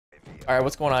Alright,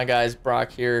 what's going on, guys?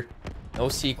 Brock here. No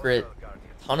secret.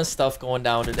 Ton of stuff going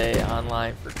down today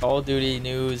online for Call of Duty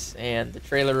news and the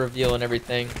trailer reveal and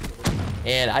everything.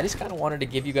 And I just kind of wanted to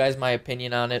give you guys my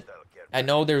opinion on it. I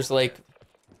know there's like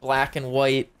black and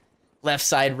white, left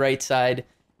side, right side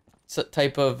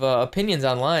type of opinions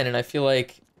online, and I feel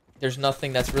like there's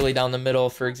nothing that's really down the middle.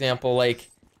 For example, like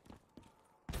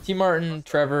T. Martin,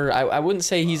 Trevor, I wouldn't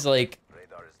say he's like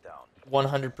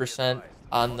 100%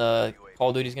 on the Call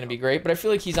of Duty is going to be great, but I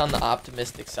feel like he's on the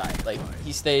optimistic side. Like,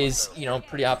 he stays, you know,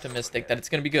 pretty optimistic that it's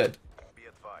going to be good.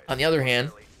 On the other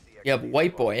hand, you have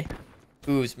White Boy,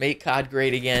 who's made COD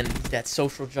great again. He's that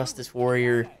social justice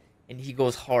warrior, and he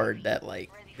goes hard that, like,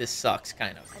 this sucks,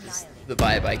 kind of, is the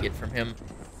vibe I get from him.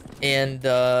 And,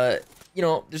 you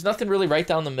know, there's nothing really right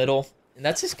down the middle, and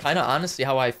that's just kind of honestly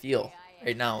how I feel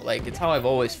right now. Like, it's how I've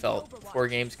always felt before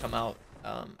games come out.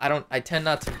 I tend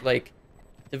not to, like,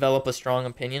 develop a strong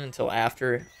opinion until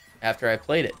after I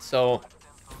played it. So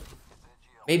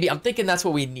maybe I'm thinking that's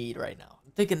what we need right now.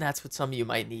 I'm thinking that's what some of you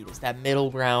might need, is that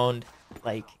middle ground,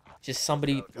 like just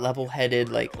somebody level-headed,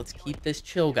 like, let's keep this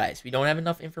chill, guys. We don't have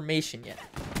enough information yet.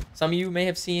 Some of you may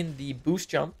have seen the boost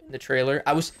jump in the trailer.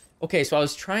 I was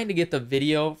trying to get the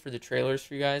video for the trailers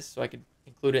for you guys so I could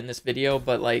include it in this video,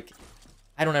 but like,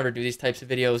 I don't ever do these types of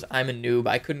videos. I'm a noob.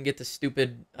 I couldn't get the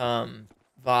stupid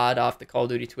VOD off the Call of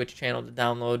Duty Twitch channel to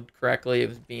download correctly. It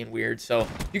was being weird. So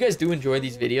if you guys do enjoy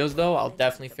these videos, though, I'll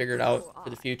definitely figure it out for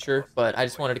the future. But I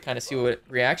just wanted to kind of see what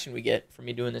reaction we get from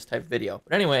me doing this type of video.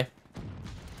 But anyway,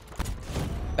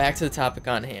 back to the topic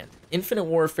on hand. Infinite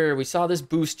Warfare, we saw this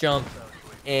boost jump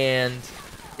and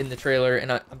in the trailer,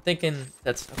 and I'm thinking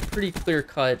that's a pretty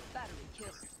clear-cut,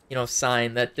 you know,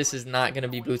 sign that this is not going to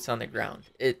be boots on the ground.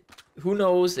 Who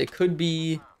knows? It could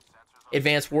be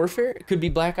Advanced Warfare. It could be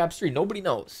Black Ops 3. Nobody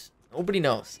knows. Nobody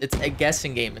knows. It's a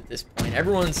guessing game at this point.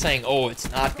 Everyone's saying, oh, it's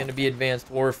not going to be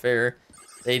Advanced Warfare.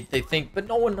 They think, but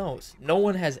no one knows. No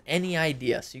one has any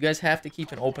idea. So you guys have to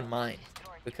keep an open mind.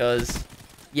 Because,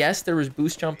 yes, there was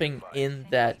boost jumping in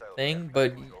that thing,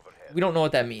 but we don't know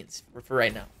what that means for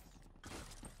right now.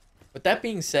 With that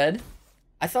being said,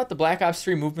 I thought the Black Ops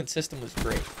 3 movement system was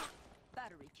great.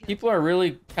 People are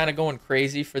really kind of going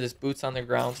crazy for this boots on the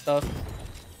ground stuff.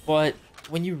 But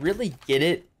when you really get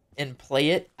it and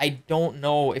play it, I don't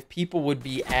know if people would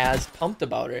be as pumped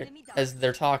about it as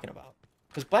they're talking about.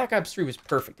 Because Black Ops 3 was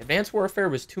perfect. Advanced Warfare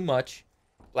was too much.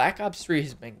 Black Ops 3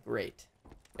 has been great.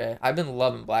 Okay, I've been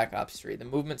loving Black Ops 3. The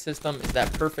movement system is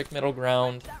that perfect middle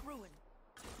ground.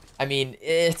 I mean,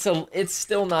 it's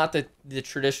still not the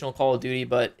traditional Call of Duty,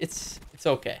 but it's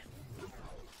okay.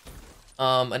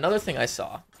 Another thing I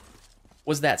saw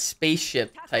was that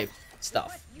spaceship type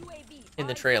stuff in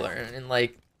the trailer, and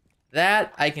like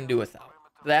that I can do without.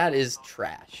 That is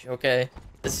trash. Okay,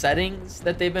 the settings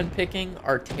that they've been picking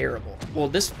are terrible. Well,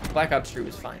 this Black Ops 3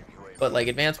 was fine, but like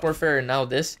Advanced Warfare and now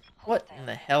this, what in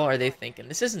the hell are they thinking?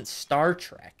 This isn't Star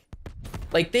Trek.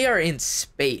 Like, they are in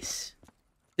space.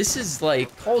 This is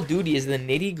like Call of Duty is the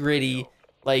nitty-gritty.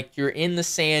 Like, you're in the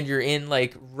sand, you're in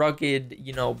like rugged,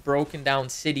 you know, broken down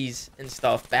cities and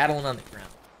stuff, battling on the ground.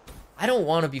 I don't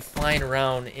want to be flying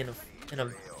around in a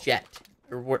jet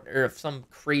or some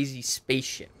crazy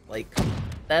spaceship. Like,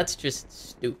 that's just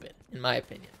stupid, in my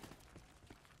opinion.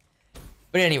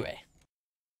 But anyway,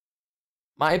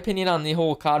 my opinion on the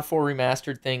whole COD 4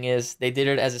 remastered thing is they did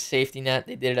it as a safety net.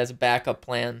 They did it as a backup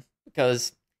plan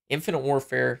because Infinite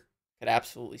Warfare could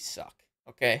absolutely suck.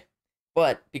 Okay,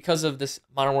 but because of this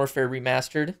Modern Warfare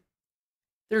remastered,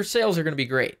 their sales are going to be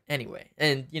great anyway.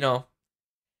 And you know,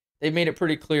 they've made it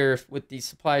pretty clear with these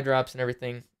supply drops and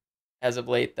everything as of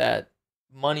late that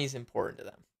money's important to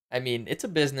them. I mean, it's a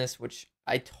business, which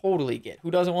I totally get.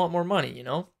 Who doesn't want more money, you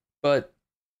know? But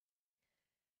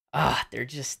they're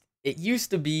just, it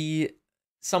used to be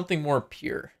something more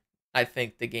pure, I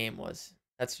think the game was.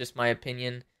 That's just my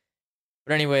opinion.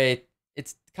 But anyway,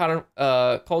 it's kind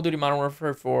of Call of Duty Modern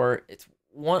Warfare 4. It's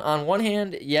on one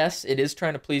hand, yes, it is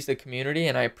trying to please the community,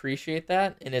 and I appreciate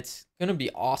that, and it's gonna be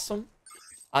awesome.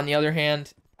 On the other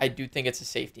hand, I do think it's a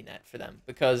safety net for them,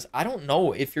 because I don't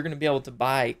know if you're going to be able to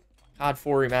buy COD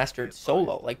 4 Remastered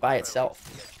solo, like by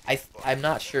itself. I'm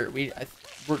not sure.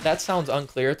 That sounds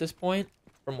unclear at this point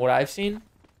from what I've seen.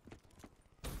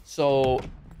 So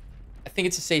I think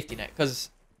it's a safety net, because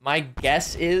my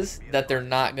guess is that they're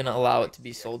not going to allow it to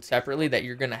be sold separately, that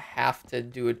you're going to have to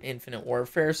do an Infinite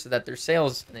Warfare so that their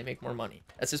sales, and they make more money.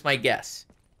 That's just my guess.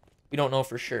 We don't know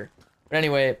for sure. But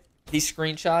anyway, these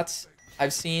screenshots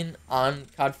I've seen on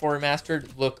COD 4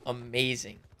 Remastered look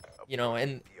amazing, you know,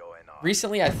 and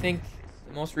recently I think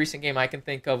the most recent game I can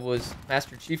think of was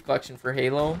Master Chief Collection for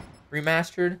Halo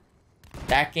Remastered.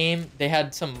 That game, they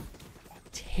had some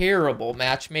terrible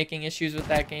matchmaking issues with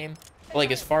that game. But,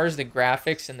 like, as far as the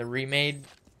graphics and the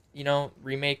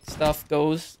remake stuff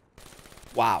goes,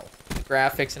 wow. The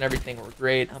graphics and everything were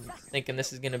great. I'm thinking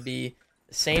this is going to be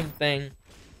the same thing.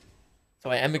 So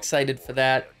I am excited for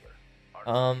that.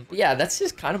 But yeah, that's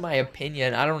just kind of my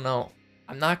opinion. I don't know.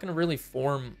 I'm not going to really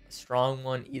form a strong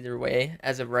one either way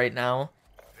as of right now.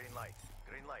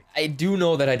 I do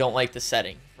know that I don't like the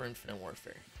setting for Infinite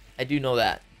Warfare. I do know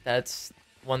that. That's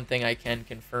one thing I can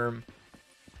confirm.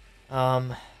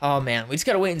 Oh man, we just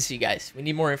gotta wait and see, guys. We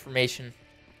need more information.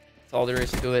 That's all there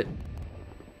is to it.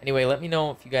 Anyway, let me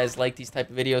know if you guys like these type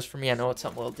of videos from me. I know it's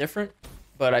something a little different,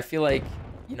 but I feel like,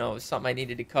 you know, it's something I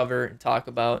needed to cover and talk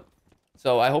about.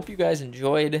 So I hope you guys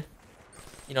enjoyed.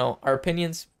 You know, our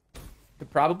opinions could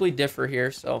probably differ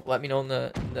here, so let me know in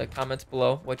the comments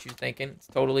below what you're thinking. It's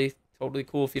totally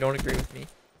cool if you don't agree with me.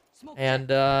 And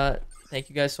thank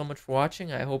you guys so much for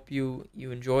watching. I hope you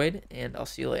enjoyed, and I'll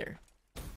see you later.